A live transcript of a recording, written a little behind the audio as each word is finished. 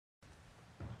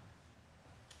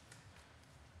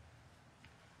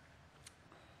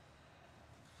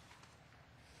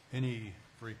Any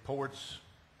reports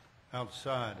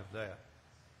outside of that?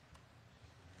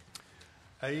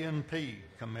 A&P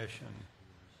Commission.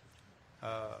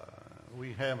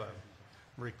 We have a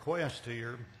request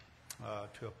here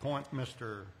to appoint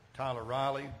Mr. Tyler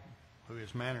Riley, who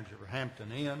is manager of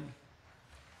Hampton Inn,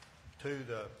 to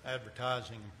the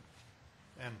Advertising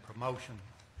and Promotion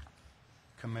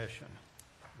Commission,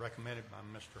 recommended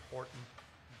by Mr. Horton.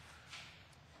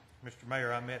 Mr.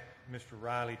 Mayor, I met Mr.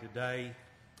 Riley today.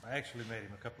 I actually met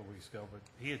him a couple of weeks ago, but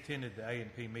he attended the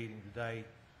A&P meeting today.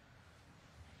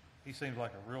 He seems like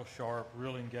a real sharp,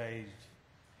 real engaged,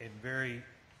 and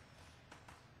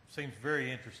seems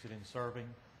very interested in serving.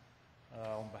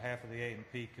 On behalf of the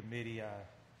A&P committee, I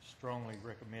strongly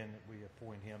recommend that we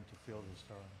appoint him to fill this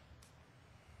term.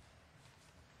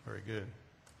 Very good.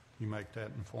 You make that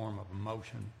in form of a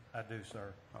motion? I do,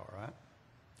 sir. All right.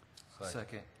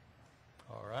 Second.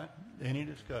 All right. Any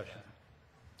discussion?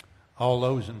 All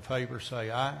those in favor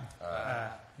say aye. Aye.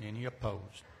 Any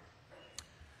opposed?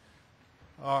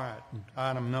 All right.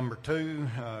 Item number 2,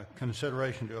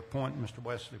 consideration to appoint Mr.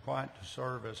 Wesley White to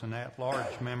serve as an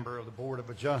at-large member of the Board of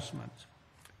Adjustments,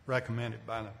 recommended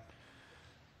by the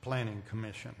Planning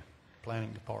Commission,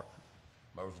 Planning Department.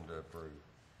 Motion to approve.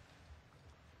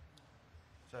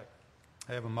 Second.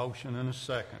 I have a motion and a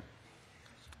second.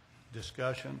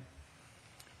 Discussion.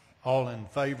 All in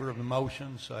favor of the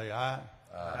motion say aye.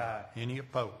 Aye. Any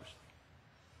opposed?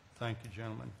 Thank you,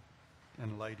 gentlemen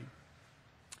and lady.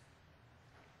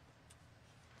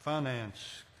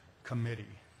 Finance Committee.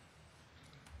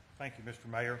 Thank you, Mr.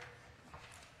 Mayor.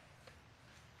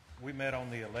 We met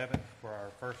on the 11th for our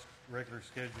first regular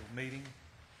scheduled meeting.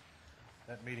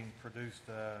 That meeting produced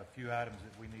a few items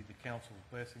that we need the council's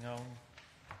blessing on.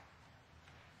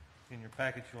 In your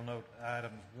package, you'll note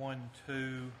items 1, 2,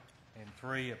 and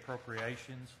 3,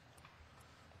 appropriations.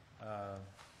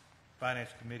 Finance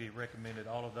Committee recommended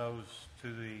all of those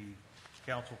to the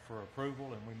council for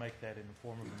approval, and we make that in the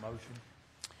form of a motion.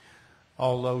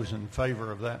 All those in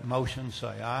favor of that motion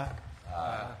say aye.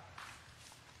 Aye.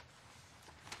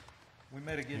 We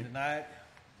met again tonight.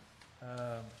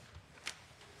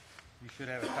 You should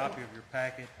have a copy of your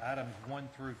packet. Items 1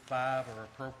 through 5 are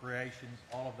appropriations.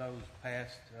 All of those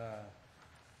passed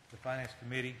the Finance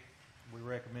Committee. We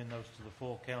recommend those to the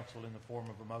full council in the form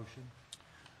of a motion.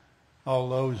 All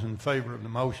those in favor of the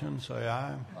motion say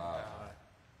aye. Aye.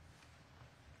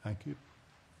 Thank you.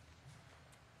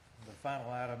 The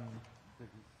final item that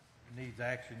needs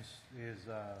actions is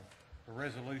a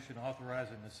resolution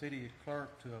authorizing the city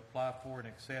clerk to apply for and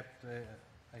accept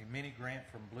a mini grant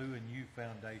from Blue and You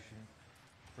Foundation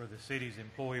for the city's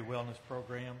employee wellness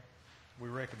program. We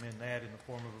recommend that in the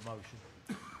form of a motion.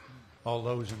 All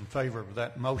those in favor of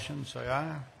that motion say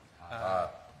aye. Aye.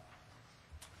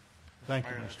 Thank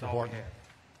you, Mayor, that's Mr. all we Horton.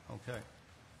 have. Okay.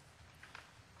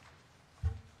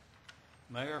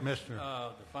 Mayor, Mr.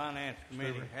 The Finance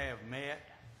Committee Stewart. have met,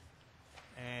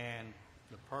 and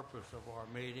the purpose of our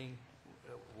meeting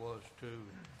was to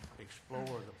explore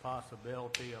the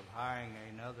possibility of hiring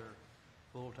another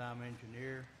full-time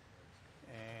engineer,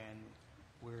 and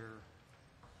we're,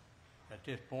 at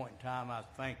this point in time, I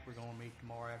think we're going to meet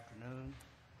tomorrow afternoon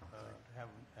to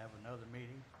have another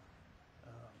meeting,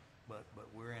 but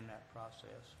we're in that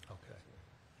process. Okay.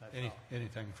 That's all.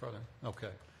 Anything further? Okay.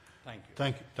 Thank you.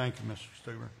 Thank you, Mr.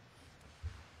 Stewart.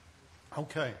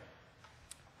 Okay.